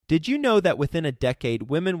Did you know that within a decade,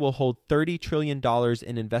 women will hold $30 trillion in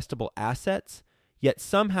investable assets? Yet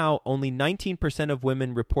somehow only 19% of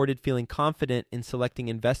women reported feeling confident in selecting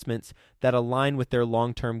investments that align with their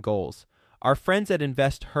long-term goals. Our friends at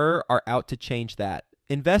InvestHer are out to change that.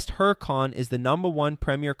 InvestHerCon is the #1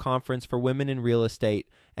 premier conference for women in real estate,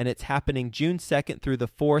 and it's happening June 2nd through the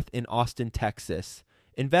 4th in Austin, Texas.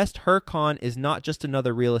 InvestHerCon is not just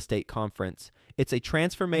another real estate conference. It's a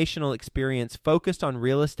transformational experience focused on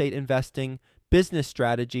real estate investing, business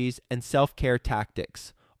strategies, and self-care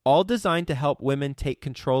tactics, all designed to help women take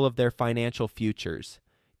control of their financial futures.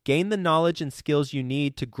 Gain the knowledge and skills you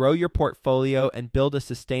need to grow your portfolio and build a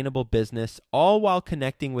sustainable business, all while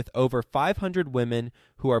connecting with over 500 women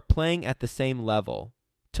who are playing at the same level.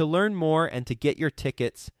 To learn more and to get your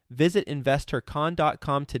tickets, visit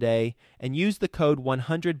InvestHerCon.com today and use the code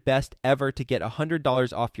 100BESTEVER to get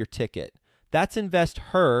 $100 off your ticket. That's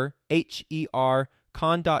InvestHer, H-E-R,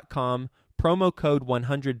 con.com, promo code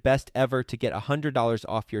 100BESTEVER to get $100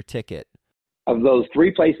 off your ticket. Of those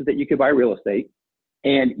 3 places that you could buy real estate,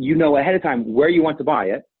 and you know ahead of time where you want to buy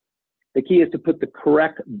it, the key is to put the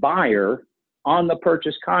correct buyer on the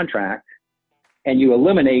purchase contract, and you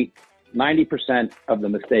eliminate 90% of the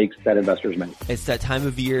mistakes that investors make. It's that time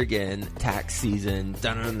of year again, tax season.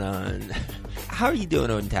 Dun-dun-dun. How are you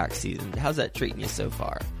doing on tax season? How's that treating you so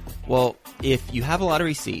far? Well, if you have a lot of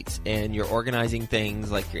receipts and you're organizing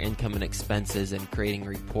things like your income and expenses and creating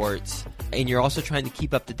reports, and you're also trying to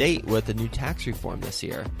keep up to date with the new tax reform this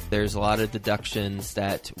year, there's a lot of deductions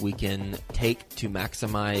that we can take to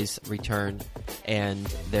maximize return, and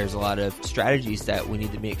there's a lot of strategies that we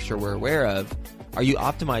need to make sure we're aware of. Are you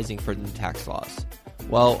optimizing for the new tax laws?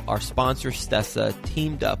 Well, our sponsor, Stessa,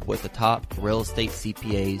 teamed up with the top real estate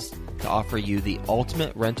CPAs to offer you the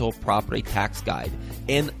ultimate rental property tax guide.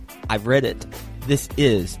 And I've read it. This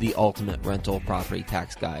is the ultimate rental property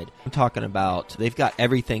tax guide. I'm talking about they've got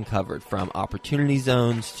everything covered from opportunity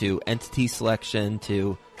zones to entity selection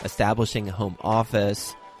to establishing a home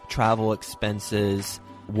office, travel expenses,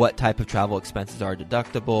 what type of travel expenses are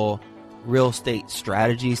deductible, real estate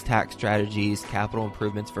strategies, tax strategies, capital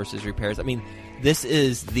improvements versus repairs. I mean, this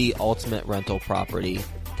is the ultimate rental property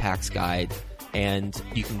tax guide, and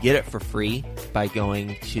you can get it for free by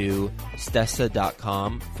going to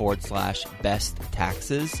stessa.com/best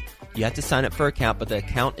taxes. You have to sign up for an account, but the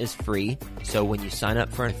account is free. So when you sign up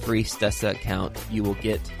for a free Stessa account, you will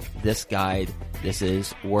get this guide. This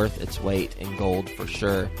is worth its weight in gold for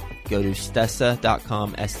sure. Go to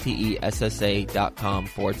stessa.com,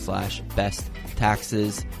 stessa.com/best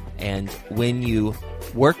taxes. And when you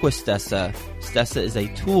work with Stessa, Stessa is a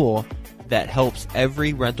tool that helps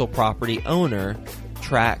every rental property owner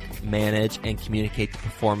track, manage, and communicate the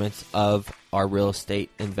performance of our real estate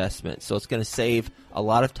investment. So it's going to save a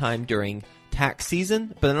lot of time during tax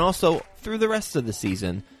season, but then also through the rest of the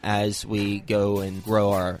season as we go and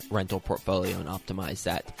grow our rental portfolio and optimize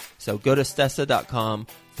that. So go to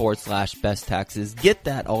stessa.com/best taxes. Get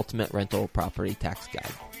that ultimate rental property tax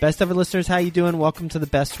guide. Best ever listeners, how you doing? Welcome to the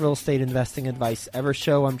Best Real Estate Investing Advice Ever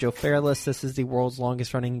show. I'm Joe Fairless. This is the world's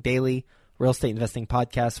longest running daily real estate investing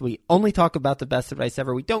podcast. We only talk about the best advice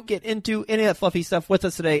ever. We don't get into any of that fluffy stuff. With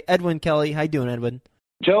us today, Edwin Kelly. How you doing, Edwin?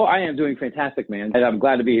 Joe, I am doing fantastic, man, and I'm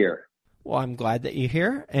glad to be here. Well, I'm glad that you're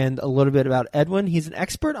here. And a little bit about Edwin. He's an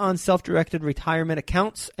expert on self-directed retirement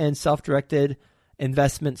accounts and self-directed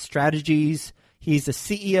investment strategies. He's the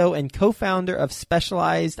CEO and co-founder of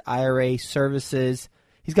Specialized IRA Services.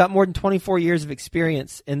 He's got more than 24 years of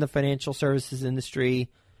experience in the financial services industry,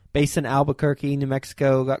 based in Albuquerque, New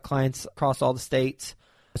Mexico, got clients across all the states.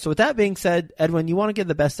 So with that being said, Edwin, you want to give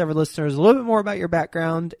the best ever listeners a little bit more about your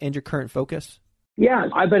background and your current focus? Yeah,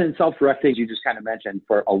 I've been in self-directed, as you just kind of mentioned,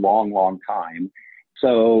 for a long, long time.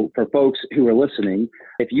 So for folks who are listening,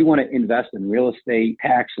 if you want to invest in real estate,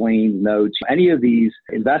 tax liens, notes, any of these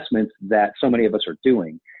investments that so many of us are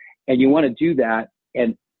doing, and you want to do that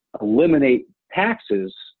and eliminate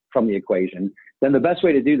taxes from the equation, then the best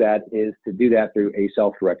way to do that is to do that through a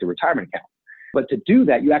self-directed retirement account. But to do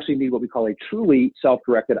that, you actually need what we call a truly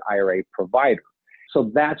self-directed IRA provider. So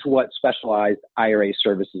that's what Specialized IRA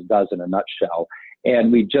Services does in a nutshell.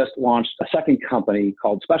 And we just launched a second company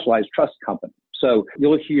called Specialized Trust Company. So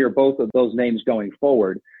you'll hear both of those names going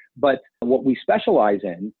forward. But what we specialize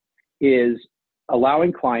in is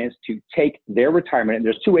allowing clients to take their retirement. And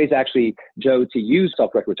there's 2 ways actually, Joe, to use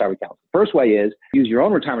self-directed retirement accounts. The first way is use your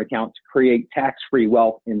own retirement account to create tax-free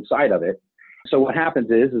wealth inside of it. So what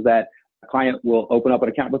happens is that a client will open up an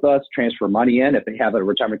account with us, transfer money in if they have a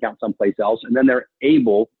retirement account someplace else, and then they're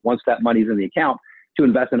able, once that money's in the account, to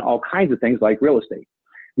invest in all kinds of things like real estate.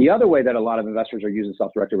 The other way that a lot of investors are using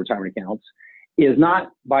self-directed retirement accounts is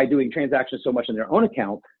not by doing transactions so much in their own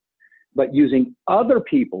account, but using other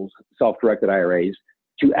people's self-directed IRAs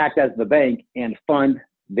to act as the bank and fund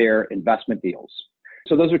their investment deals.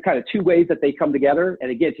 So those are kind of two ways that they come together.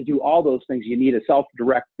 And again, to do all those things, you need a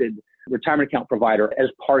self-directed retirement account provider as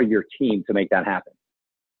part of your team to make that happen.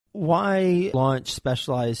 Why launch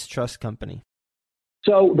Specialized Trust Company?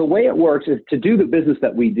 So the way it works is to do the business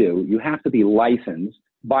that we do, you have to be licensed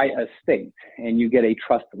by a state and you get a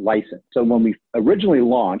trust license. So when we originally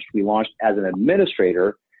launched, we launched as an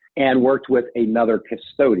administrator and worked with another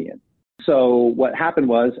custodian. So what happened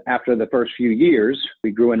was after the first few years,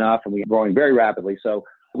 we grew enough and we were growing very rapidly. So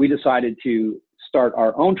we decided to start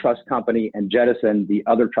our own trust company and jettison the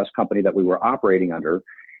other trust company that we were operating under.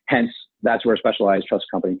 Hence, that's where Specialized Trust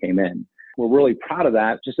Company came in. We're really proud of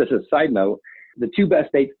that. Just as a side note, the two best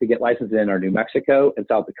states to get licensed in are New Mexico and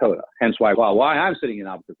South Dakota. Hence why I'm sitting in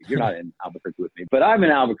Albuquerque. You're not in Albuquerque with me, but I'm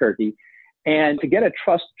in Albuquerque. And to get a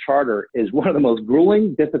trust charter is one of the most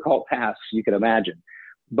grueling, difficult tasks you can imagine.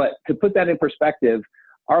 But to put that in perspective,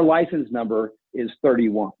 our license number is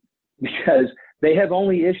 31 because they have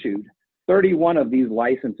only issued 31 of these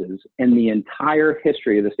licenses in the entire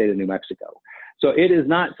history of the state of New Mexico. So it is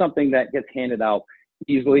not something that gets handed out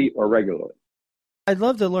easily or regularly. I'd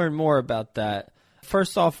love to learn more about that.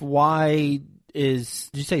 First off, did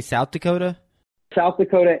you say South Dakota? South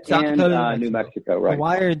Dakota and New Mexico, right.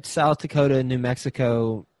 Why are South Dakota and New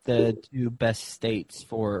Mexico the two best states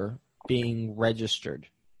for being registered?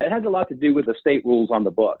 It has a lot to do with the state rules on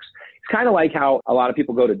the books. It's kind of like how a lot of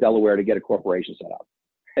people go to Delaware to get a corporation set up.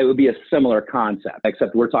 It would be a similar concept,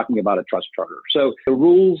 except we're talking about a trust charter. So the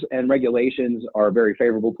rules and regulations are very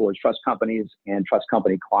favorable towards trust companies and trust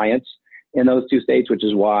company clients in those two states, which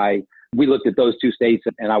is why we looked at those two states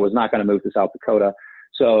and I was not going to move to South Dakota.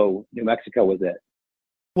 So New Mexico was it.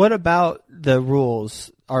 What about the rules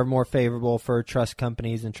are more favorable for trust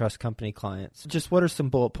companies and trust company clients? Just what are some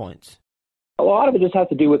bullet points? A lot of it just has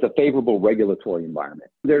to do with a favorable regulatory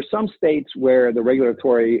environment. There's some states where the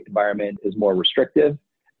regulatory environment is more restrictive,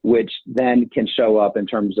 which then can show up in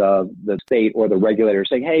terms of the state or the regulator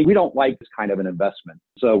saying, hey, we don't like this kind of an investment,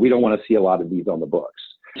 so we don't want to see a lot of these on the books.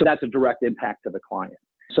 So that's a direct impact to the client.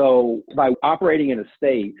 So by operating in a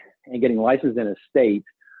state and getting licensed in a state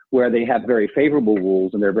where they have very favorable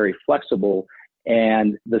rules and they're very flexible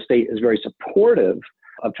and the state is very supportive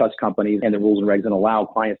of trust companies and the rules and regs and allow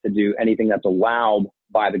clients to do anything that's allowed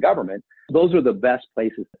by the government, those are the best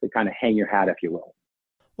places to kind of hang your hat, if you will.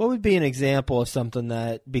 What would be an example of something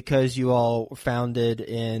that, because you all were founded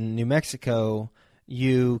in New Mexico,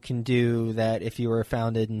 you can do that if you were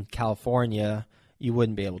founded in California, you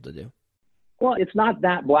wouldn't be able to do? Well, it's not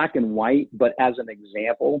that black and white, but as an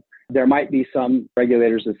example, there might be some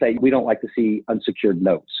regulators that say, we don't like to see unsecured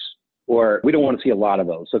notes, or we don't want to see a lot of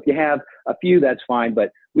those. So if you have a few, that's fine,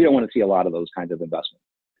 but we don't want to see a lot of those kinds of investments.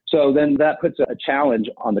 So then that puts a challenge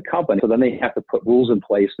on the company. So then they have to put rules in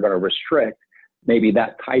place that are going to restrict maybe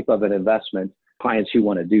that type of an investment, clients who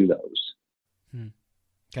want to do those.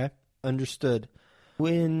 Okay, understood.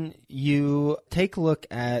 When you take a look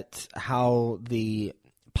at how the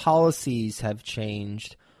policies have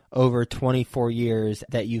changed over 24 years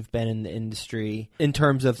that you've been in the industry in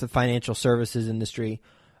terms of the financial services industry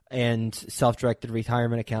and self-directed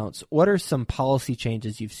retirement accounts, what are some policy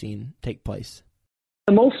changes you've seen take place?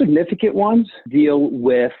 The most significant ones deal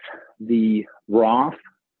with the Roth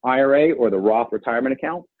IRA or the Roth retirement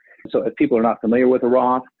account. So if people are not familiar with the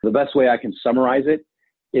Roth, the best way I can summarize it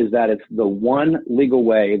is that it's the one legal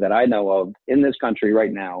way that I know of in this country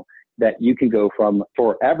right now that you can go from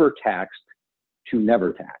forever taxed to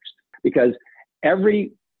never taxed. Because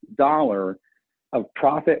every dollar of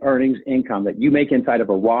profit, earnings, income that you make inside of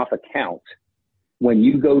a Roth account, when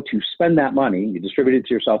you go to spend that money, you distribute it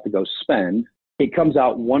to yourself to go spend, it comes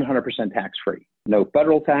out 100% tax-free. No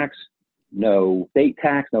federal tax, no state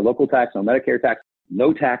tax, no local tax, no Medicare tax,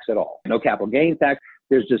 no tax at all. No capital gains tax.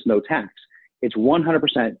 There's just no tax. It's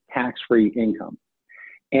 100% tax-free income.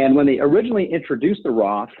 And when they originally introduced the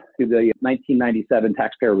Roth through the 1997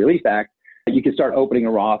 Taxpayer Relief Act, you could start opening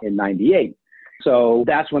a Roth in 98. So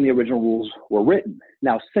that's when the original rules were written.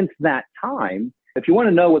 Now, since that time, if you want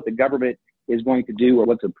to know what the government is going to do or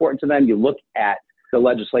what's important to them, you look at the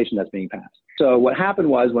legislation that's being passed. So what happened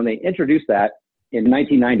was when they introduced that in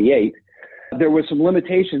 1998, there were some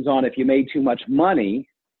limitations on if you made too much money,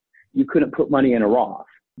 you couldn't put money in a Roth.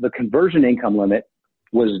 The conversion income limit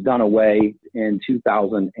was done away in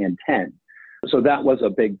 2010. So that was a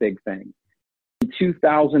big, big thing. In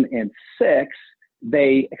 2006,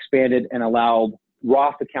 they expanded and allowed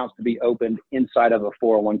Roth accounts to be opened inside of a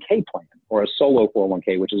 401k plan or a solo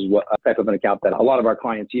 401k, which is a type of an account that a lot of our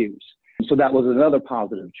clients use. So that was another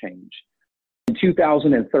positive change. In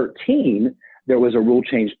 2013, there was a rule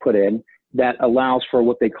change put in that allows for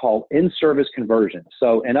what they call in-service conversion.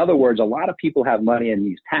 So in other words, a lot of people have money in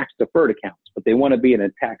these tax-deferred accounts, but they want to be in a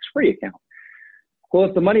tax-free account. Well,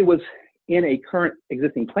 if the money was in a current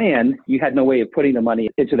existing plan, you had no way of putting the money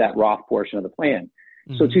into that Roth portion of the plan.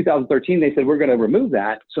 Mm-hmm. So 2013, they said, we're going to remove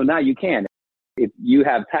that. So now you can. If you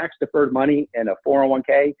have tax-deferred money in a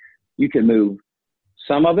 401k, you can move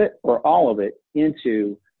some of it or all of it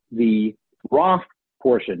into the Roth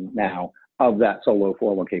portion now of that solo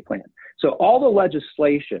 401k plan. So all the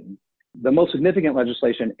legislation, the most significant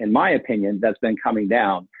legislation, in my opinion, that's been coming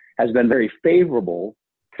down has been very favorable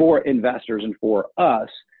for investors and for us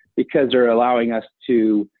because they're allowing us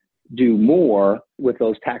to do more with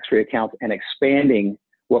those tax-free accounts and expanding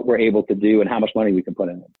what we're able to do and how much money we can put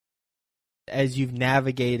in them. As you've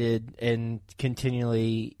navigated and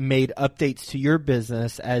continually made updates to your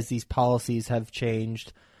business as these policies have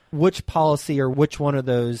changed, which policy or which one of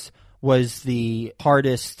those was the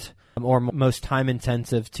hardest or most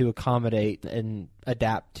time-intensive to accommodate and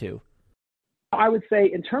adapt to? I would say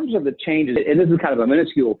in terms of the changes, and this is kind of a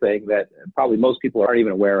minuscule thing that probably most people aren't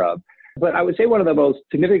even aware of, but I would say one of the most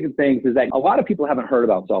significant things is that a lot of people haven't heard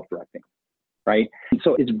about self-directing, right?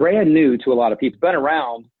 So it's brand new to a lot of people. It's been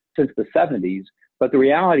around since the 70s, but the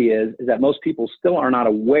reality is that most people still are not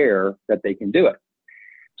aware that they can do it.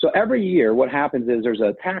 So every year what happens is there's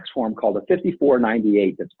a tax form called a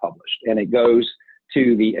 5498 that's published, and it goes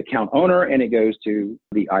to the account owner and it goes to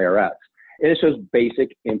the IRS. It shows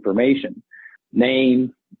basic information: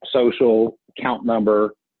 name, social, account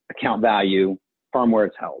number, account value, firm where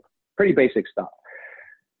it's held. Pretty basic stuff.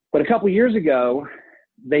 But a couple of years ago,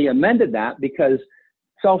 they amended that because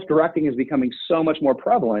self-directing is becoming so much more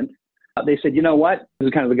prevalent. They said, you know what? This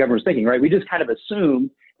is kind of the government's thinking, right? We just kind of assumed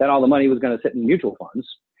that all the money was going to sit in mutual funds.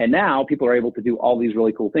 And now people are able to do all these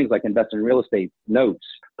really cool things like invest in real estate, notes,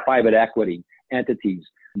 private equity, entities,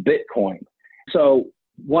 Bitcoin. So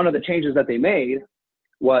one of the changes that they made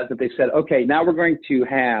was that they said, okay, now we're going to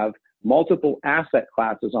have multiple asset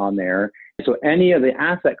classes on there. So any of the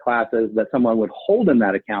asset classes that someone would hold in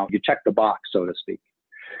that account, you check the box, so to speak.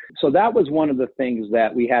 So that was one of the things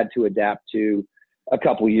that we had to adapt to a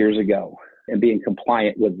couple of years ago and being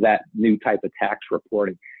compliant with that new type of tax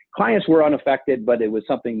reporting. Clients were unaffected, but it was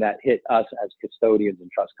something that hit us as custodians and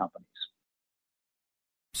trust companies.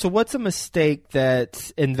 So what's a mistake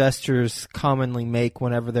that investors commonly make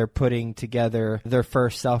whenever they're putting together their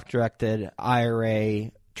first self-directed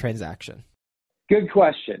IRA transaction? Good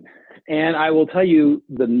question. And I will tell you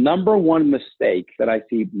the number one mistake that I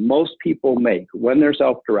see most people make when they're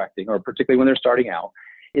self-directing, or particularly when they're starting out,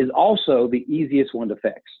 is also the easiest one to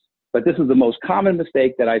fix. But this is the most common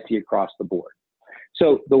mistake that I see across the board.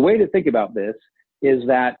 So the way to think about this is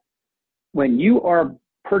that when you are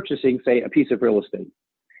purchasing, say, a piece of real estate,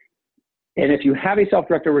 and if you have a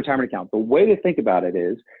self-directed retirement account, the way to think about it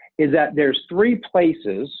is that there's three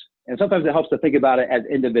places, and sometimes it helps to think about it as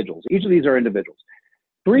individuals. Each of these are individuals.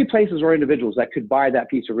 Three places or individuals that could buy that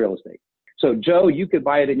piece of real estate. So Joe, you could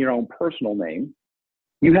buy it in your own personal name.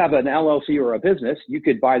 You have an LLC or a business, you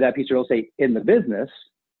could buy that piece of real estate in the business.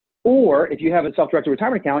 Or if you have a self-directed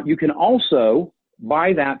retirement account, you can also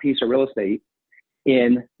buy that piece of real estate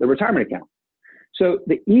in the retirement account. So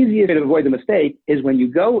the easiest way to avoid the mistake is when you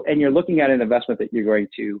go and you're looking at an investment that you're going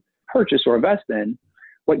to purchase or invest in,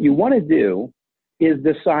 what you want to do is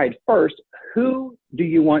decide first, who do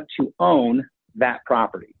you want to own that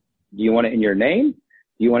property? Do you want it in your name?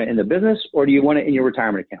 Do you want it in the business? Or do you want it in your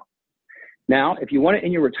retirement account? Now, if you want it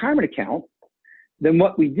in your retirement account, then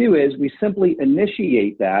what we do is we simply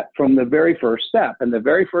initiate that from the very first step. And the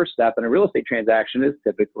very first step in a real estate transaction is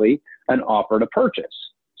typically an offer to purchase.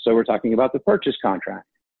 So we're talking about the purchase contract.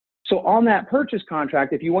 So on that purchase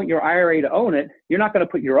contract, if you want your IRA to own it, you're not going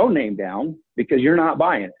to put your own name down because you're not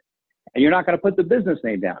buying it. And you're not going to put the business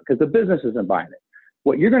name down because the business isn't buying it.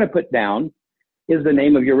 What you're going to put down is the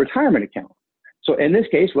name of your retirement account. So in this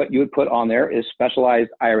case, what you would put on there is Specialized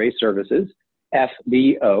IRA Services,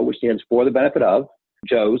 FBO, which stands for the benefit of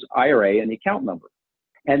Joe's IRA and the account number.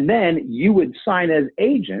 And then you would sign as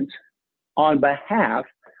agent on behalf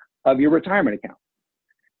of your retirement account.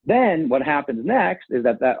 Then what happens next is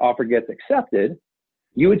that offer gets accepted.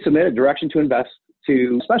 You would submit a direction to invest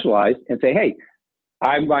to Specialized and say, hey,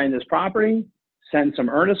 I'm buying this property, send some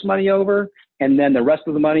earnest money over, and then the rest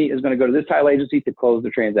of the money is going to go to this title agency to close the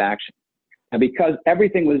transaction. And because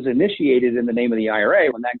everything was initiated in the name of the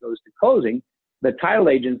IRA, when that goes to closing, the title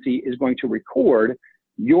agency is going to record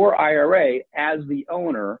your IRA as the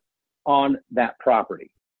owner on that property.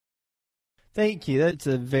 Thank you. That's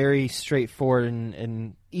a very straightforward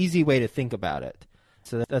and easy way to think about it.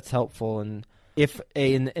 So that's helpful. And if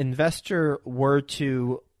an investor were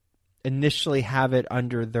to initially have it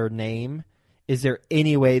under their name, is there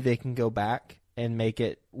any way they can go back and make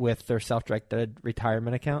it with their self-directed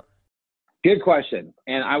retirement account? Good question.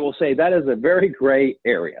 And I will say that is a very gray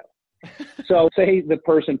area. So say the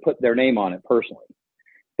person put their name on it personally,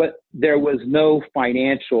 but there was no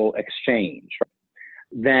financial exchange,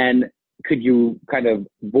 then could you kind of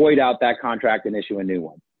void out that contract and issue a new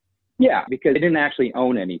one? Yeah, because they didn't actually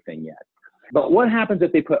own anything yet. But what happens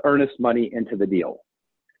if they put earnest money into the deal?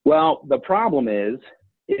 Well, the problem is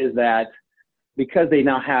that because they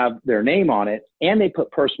now have their name on it and they put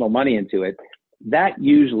personal money into it, that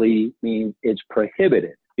usually means it's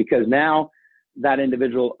prohibited because now that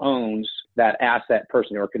individual owns that asset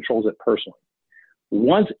personally or controls it personally.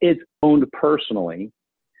 Once it's owned personally,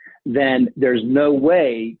 then there's no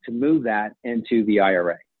way to move that into the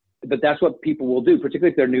IRA. But that's what people will do,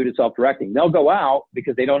 particularly if they're new to self-directing. They'll go out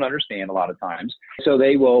because they don't understand a lot of times. So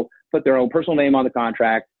they will put their own personal name on the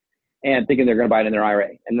contract and thinking they're going to buy it in their IRA.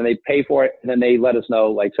 And then they pay for it. And then they let us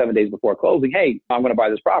know like 7 days before closing, hey, I'm going to buy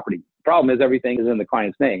this property. The problem is everything is in the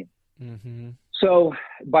client's name. Mm-hmm. So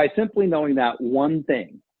by simply knowing that one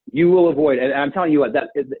thing, you will avoid, and I'm telling you what, that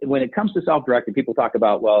when it comes to self-directed, people talk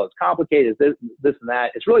about, well, it's complicated, this and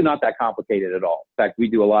that. It's really not that complicated at all. In fact, we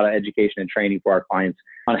do a lot of education and training for our clients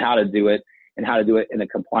on how to do it and how to do it in a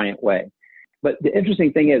compliant way. But the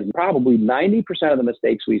interesting thing is probably 90% of the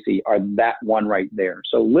mistakes we see are that one right there.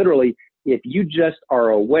 So literally, if you just are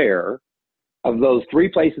aware of those 3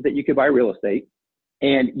 places that you could buy real estate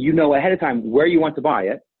and you know ahead of time where you want to buy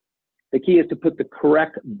it, the key is to put the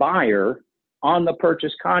correct buyer on the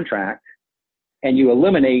purchase contract, and you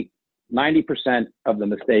eliminate 90% of the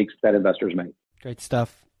mistakes that investors make. Great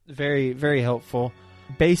stuff. Very, very helpful.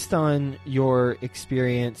 Based on your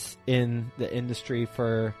experience in the industry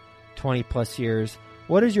for 20 plus years,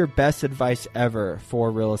 what is your best advice ever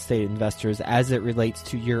for real estate investors as it relates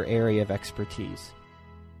to your area of expertise?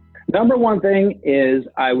 Number one thing is,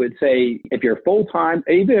 I would say, if you're full-time,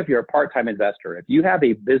 even if you're a part-time investor, if you have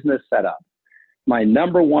a business set up, my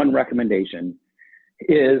number one recommendation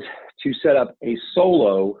is to set up a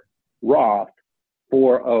solo Roth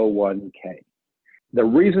 401k. The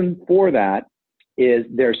reason for that is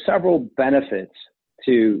there's several benefits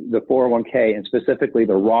to the 401k and specifically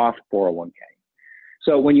the Roth 401k.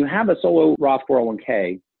 So when you have a solo Roth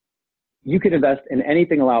 401k, you can invest in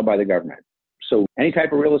anything allowed by the government. So any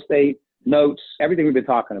type of real estate, notes, everything we've been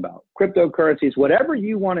talking about, cryptocurrencies, whatever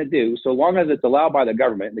you want to do, so long as it's allowed by the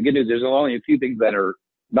government. The good news is there's only a few things that are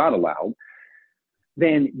not allowed.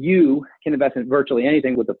 Then you can invest in virtually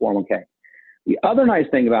anything with the 401k. The other nice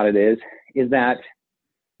thing about it is that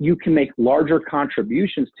you can make larger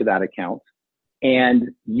contributions to that account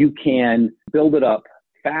and you can build it up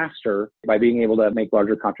faster by being able to make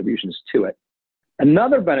larger contributions to it.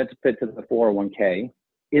 Another benefit to the 401k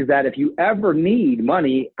is that if you ever need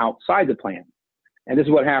money outside the plan, and this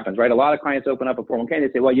is what happens, right? A lot of clients open up a 401k and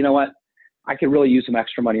they say, well, you know what? I could really use some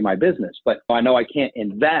extra money in my business, but I know I can't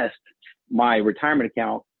invest my retirement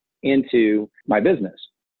account into my business.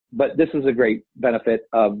 But this is a great benefit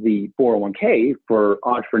of the 401k for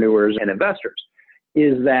entrepreneurs and investors,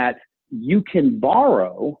 is that you can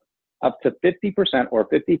borrow up to 50% or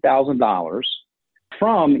 $50,000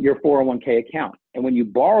 from your 401k account. And when you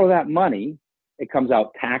borrow that money, it comes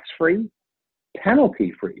out tax-free,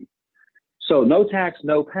 penalty-free. So no tax,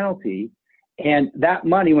 no penalty. And that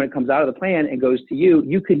money, when it comes out of the plan and goes to you,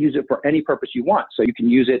 you can use it for any purpose you want. So you can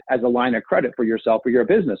use it as a line of credit for yourself or your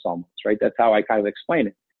business almost, right? That's how I kind of explain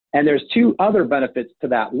it. And there's 2 other benefits to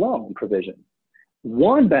that loan provision.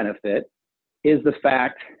 One benefit is the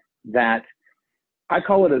fact that I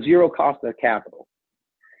call it a zero cost of capital.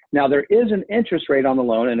 Now, there is an interest rate on the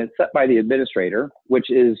loan, and it's set by the administrator, which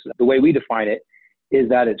is the way we define it, is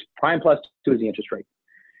that it's prime plus 2 is the interest rate.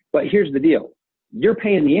 But here's the deal. You're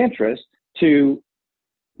paying the interest to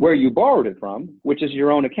where you borrowed it from, which is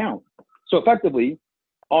your own account. So effectively,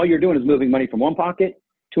 all you're doing is moving money from one pocket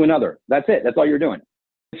to another. That's it. That's all you're doing.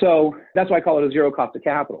 So that's why I call it a zero cost of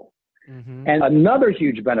capital. Mm-hmm. And another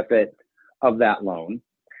huge benefit of that loan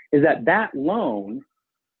is that that loan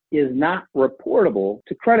is not reportable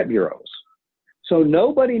to credit bureaus. So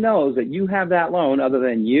nobody knows that you have that loan other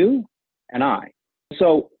than you and I.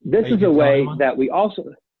 So this is a way that we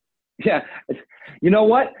also, you know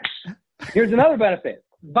what? Here's another benefit.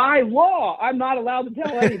 By law, I'm not allowed to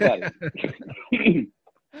tell anybody.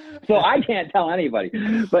 So I can't tell anybody.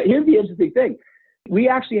 But here's the interesting thing. We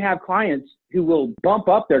actually have clients who will bump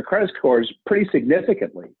up their credit scores pretty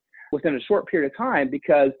significantly within a short period of time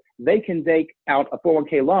because they can take out a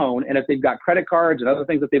 401k loan. And if they've got credit cards and other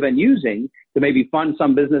things that they've been using to maybe fund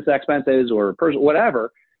some business expenses or personal,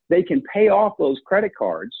 whatever, they can pay off those credit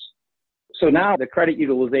cards. So now the credit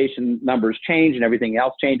utilization numbers change and everything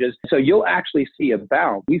else changes. So you'll actually see a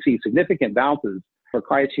bounce. We see significant bounces for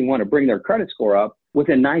clients who want to bring their credit score up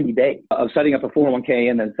within 90 days of setting up a 401k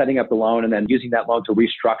and then setting up the loan and then using that loan to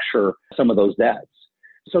restructure some of those debts.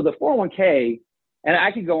 So the 401k, and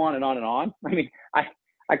I could go on and on and on. I mean, I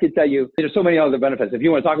could tell you there's so many other benefits. If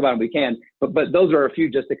you want to talk about them, we can. But those are a few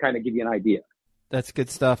just to kind of give you an idea. That's good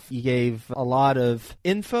stuff. You gave a lot of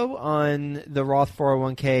info on the Roth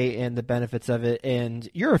 401k and the benefits of it, and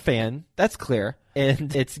you're a fan. That's clear.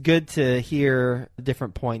 And it's good to hear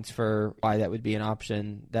different points for why that would be an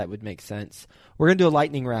option that would make sense. We're going to do a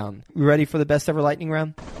lightning round. You ready for the best ever lightning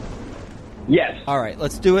round? Yes. All right,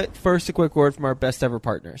 let's do it. First, a quick word from our best ever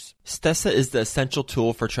partners. Stessa is the essential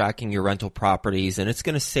tool for tracking your rental properties, and it's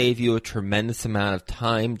going to save you a tremendous amount of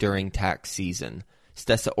time during tax season.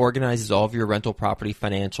 Stessa organizes all of your rental property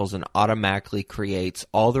financials and automatically creates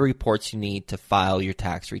all the reports you need to file your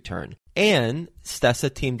tax return. And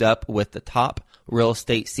Stessa teamed up with the top real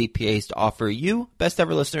estate CPAs to offer you, best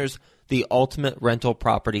ever listeners, the ultimate rental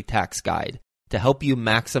property tax guide to help you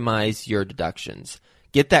maximize your deductions.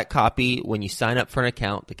 Get that copy when you sign up for an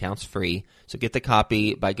account. The account's free. So get the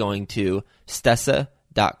copy by going to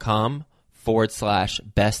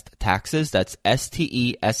stessa.com/best taxes. That's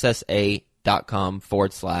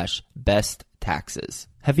STESSA.com/best taxes.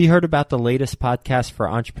 Have you heard about the latest podcast for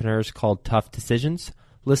entrepreneurs called Tough Decisions?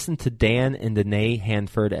 Listen to Dan and Danae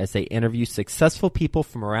Hanford as they interview successful people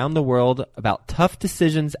from around the world about tough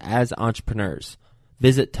decisions as entrepreneurs.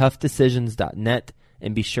 Visit toughdecisions.net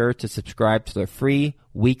and be sure to subscribe to their free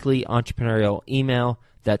weekly entrepreneurial email.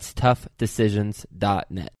 That's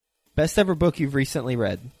toughdecisions.net. Best ever book you've recently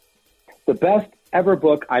read? The best ever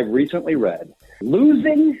book I've recently read,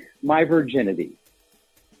 Losing My Virginity.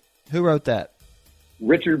 Who wrote that?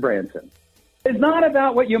 Richard Branson. It's not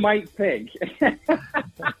about what you might think.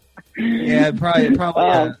 Yeah, probably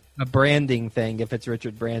a branding thing if it's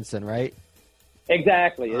Richard Branson, right?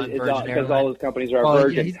 Exactly, because all those companies are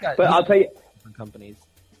Virgin. Yeah, but I'll tell you, companies.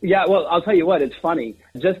 Yeah, well, I'll tell you what, it's funny.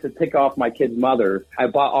 Just to tick off my kid's mother, I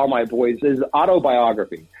bought all my boys his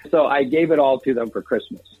autobiography. So I gave it all to them for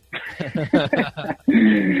Christmas. So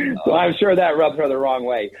I'm sure that rubs her the wrong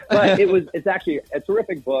way. But it's actually a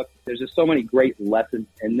terrific book. There's just so many great lessons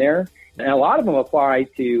in there. And a lot of them apply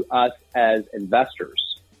to us as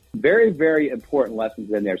investors. Very, very important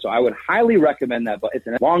lessons in there. So I would highly recommend that book. It's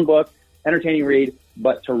a long book, entertaining read,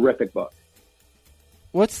 but terrific book.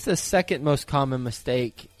 What's the second most common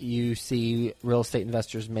mistake you see real estate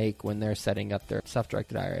investors make when they're setting up their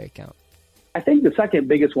self-directed IRA account? I think the second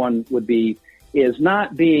biggest one is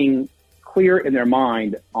not being clear in their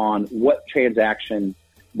mind on what transaction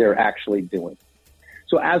they're actually doing.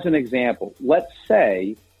 So as an example, let's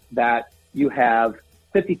say that you have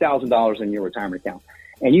 $50,000 in your retirement account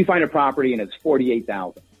and you find a property and it's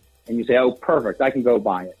 $48,000 and you say, oh, perfect, I can go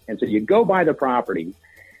buy it. And so you go buy the property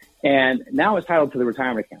and now it's titled to the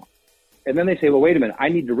retirement account. And then they say, well, wait a minute, I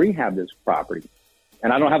need to rehab this property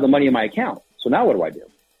and I don't have the money in my account. So now what do I do?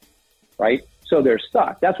 Right? So they're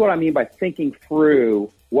stuck. That's what I mean by thinking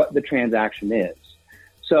through what the transaction is.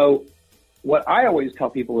 So what I always tell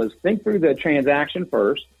people is think through the transaction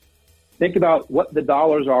first, think about what the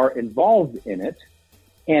dollars are involved in it,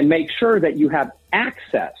 and make sure that you have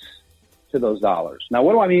access to those dollars. Now,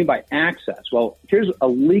 what do I mean by access? Well, here's a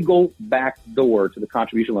legal back door to the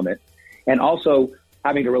contribution limit and also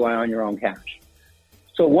having to rely on your own cash.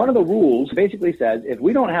 So one of the rules basically says if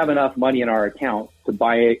we don't have enough money in our account to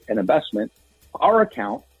buy an investment, our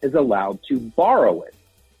account is allowed to borrow it.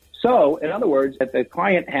 So, in other words, if the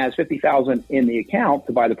client has $50,000 in the account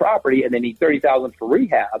to buy the property and they need $30,000 for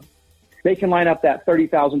rehab, they can line up that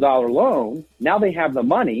 $30,000 loan. Now they have the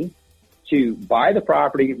money to buy the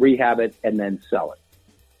property, rehab it, and then sell it.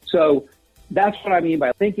 So that's what I mean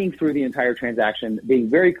by thinking through the entire transaction, being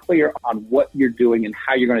very clear on what you're doing and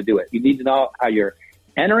how you're going to do it. You need to know how you're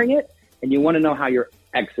entering it, and you want to know how you're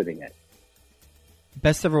exiting it.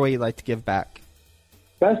 Best ever way you like to give back?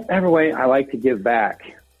 Best ever way I like to give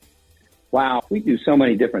back. Wow, we do so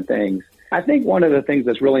many different things. I think one of the things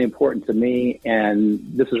that's really important to me, and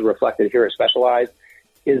this is reflected here at Specialized,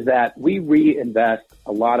 is that we reinvest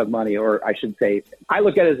a lot of money, or I should say, I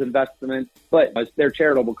look at it as investment, but they're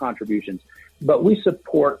charitable contributions. But we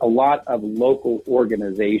support a lot of local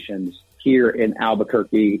organizations here in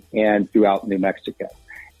Albuquerque and throughout New Mexico.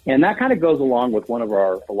 And that kind of goes along with one of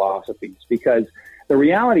our philosophies, because the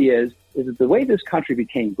reality is that the way this country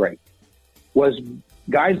became great was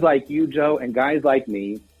guys like you, Joe, and guys like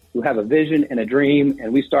me who have a vision and a dream,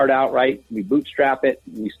 and we start out right. We bootstrap it.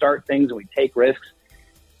 We start things and we take risks.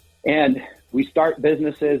 And we start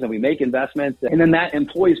businesses and we make investments, and then that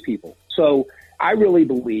employs people. So I really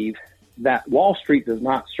believe that Wall Street does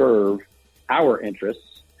not serve our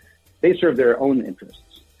interests. They serve their own interests.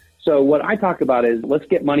 So what I talk about is let's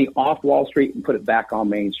get money off Wall Street and put it back on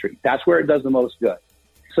Main Street. That's where it does the most good.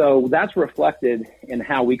 So that's reflected in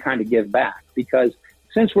how we kind of give back, because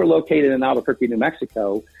since we're located in Albuquerque, New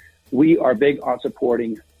Mexico, we are big on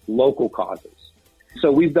supporting local causes.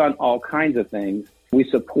 So we've done all kinds of things. We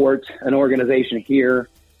support an organization here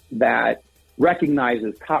that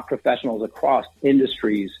recognizes top professionals across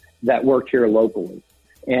industries that work here locally.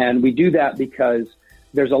 And we do that because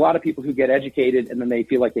there's a lot of people who get educated and then they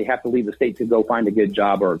feel like they have to leave the state to go find a good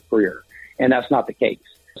job or a career. And that's not the case.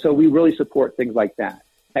 So we really support things like that.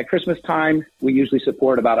 At Christmas time, we usually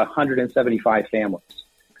support about 175 families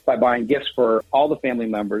by buying gifts for all the family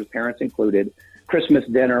members, parents included, Christmas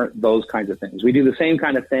dinner, those kinds of things. We do the same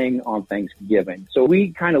kind of thing on Thanksgiving. So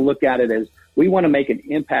we kind of look at it as we want to make an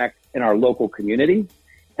impact in our local community.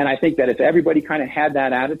 And I think that if everybody kind of had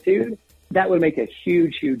that attitude, that would make a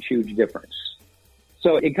huge, huge, huge difference.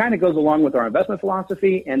 So it kind of goes along with our investment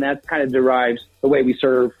philosophy, and that kind of derives the way we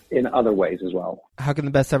serve in other ways as well. How can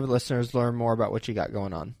the best ever listeners learn more about what you got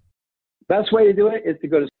going on? Best way to do it is to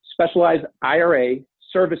go to Specialized IRA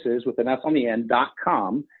Services with an S on the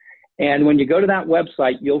end.com. And when you go to that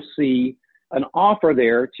website, you'll see an offer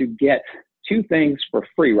there to get two things for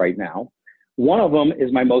free right now. One of them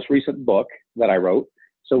is my most recent book that I wrote.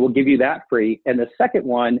 So we'll give you that free. And the second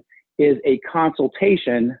one is a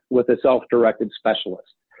consultation with a self-directed specialist.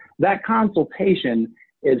 That consultation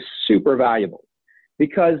is super valuable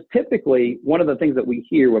because typically one of the things that we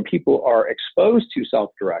hear when people are exposed to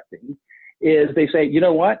self-directing is they say, you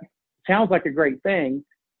know what, sounds like a great thing,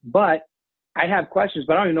 but I have questions,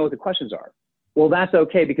 but I don't even know what the questions are. Well, that's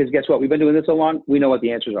okay because guess what? We've been doing this so long, we know what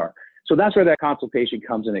the answers are. So that's where that consultation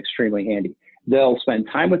comes in extremely handy. They'll spend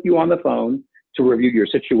time with you on the phone to review your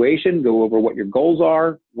situation, go over what your goals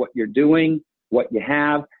are, what you're doing, what you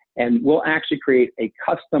have, and we'll actually create a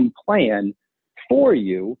custom plan for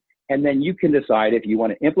you. And then you can decide if you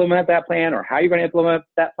want to implement that plan or how you're going to implement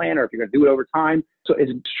that plan or if you're going to do it over time. So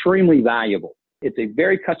it's extremely valuable. It's a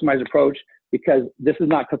very customized approach because this is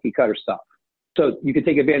not cookie cutter stuff. So you can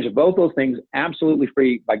take advantage of both those things absolutely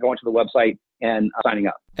free by going to the website and signing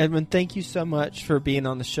up. Edwin, thank you so much for being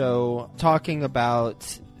on the show, talking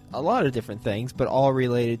about a lot of different things, but all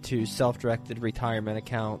related to self-directed retirement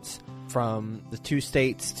accounts, from the 2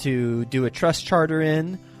 states to do a trust charter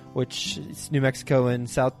in, which is New Mexico and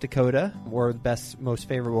South Dakota, were the best, most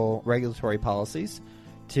favorable regulatory policies,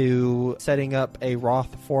 to setting up a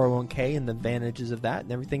Roth 401k and the advantages of that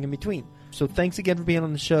and everything in between. So thanks again for being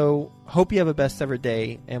on the show. Hope you have a best ever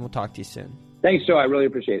day, and we'll talk to you soon. Thanks, Joe. I really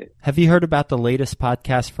appreciate it. Have you heard about the latest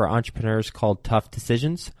podcast for entrepreneurs called Tough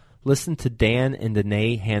Decisions? Listen to Dan and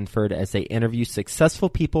Danae Hanford as they interview successful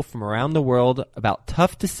people from around the world about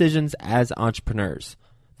tough decisions as entrepreneurs.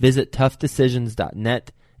 Visit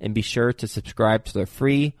toughdecisions.net and be sure to subscribe to their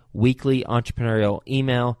free weekly entrepreneurial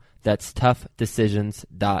email. That's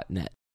toughdecisions.net.